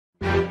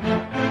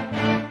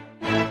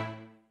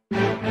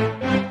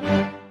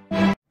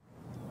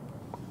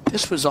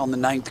This was on the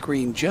 9th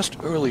green just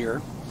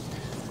earlier.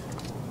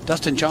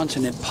 Dustin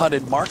Johnson had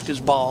putted, marked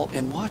his ball,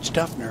 and watch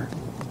Dufner.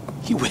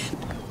 He went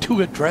to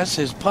address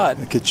his putt.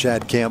 Look at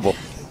Chad Campbell.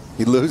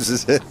 He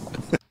loses it.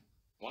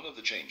 One of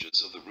the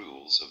changes of the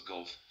rules of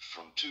golf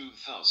from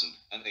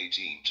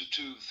 2018 to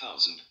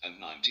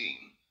 2019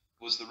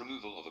 was the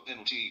removal of a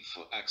penalty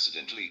for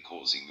accidentally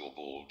causing your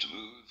ball to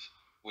move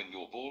when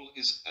your ball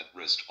is at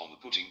rest on the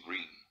putting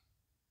green.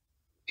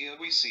 Here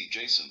we see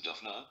Jason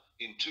Dufner,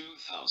 in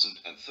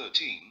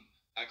 2013,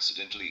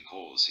 accidentally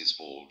cause his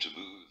ball to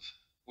move,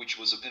 which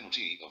was a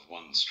penalty of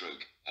 1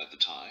 stroke at the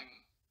time.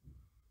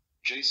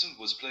 Jason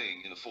was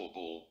playing in a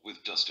 4-ball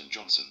with Dustin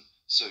Johnson,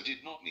 so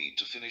did not need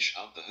to finish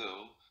out the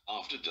hole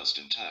after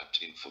Dustin tapped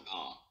in for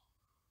par.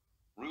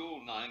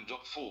 Rule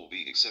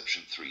 9.4b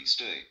exception 3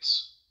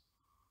 states,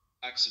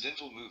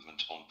 accidental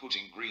movement on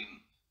putting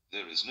green.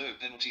 There is no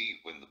penalty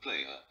when the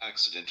player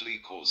accidentally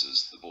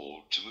causes the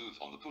ball to move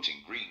on the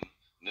putting green,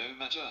 no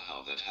matter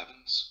how that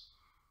happens.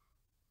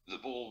 The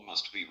ball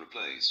must be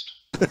replaced.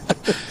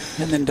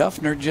 And then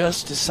Dufner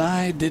just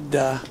decided,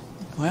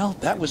 well,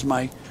 that was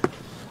my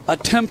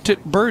attempt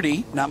at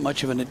birdie. Not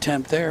much of an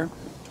attempt there.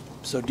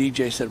 So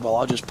DJ said, well,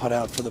 I'll just putt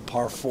out for the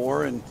par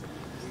 4, and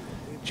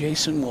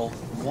Jason will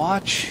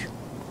watch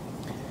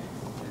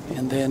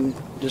and then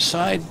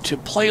decide to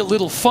play a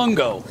little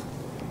fungo.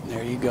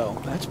 There you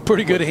go. That's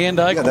pretty good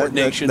hand-eye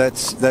coordination.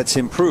 That's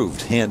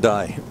improved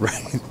hand-eye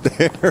right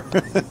there.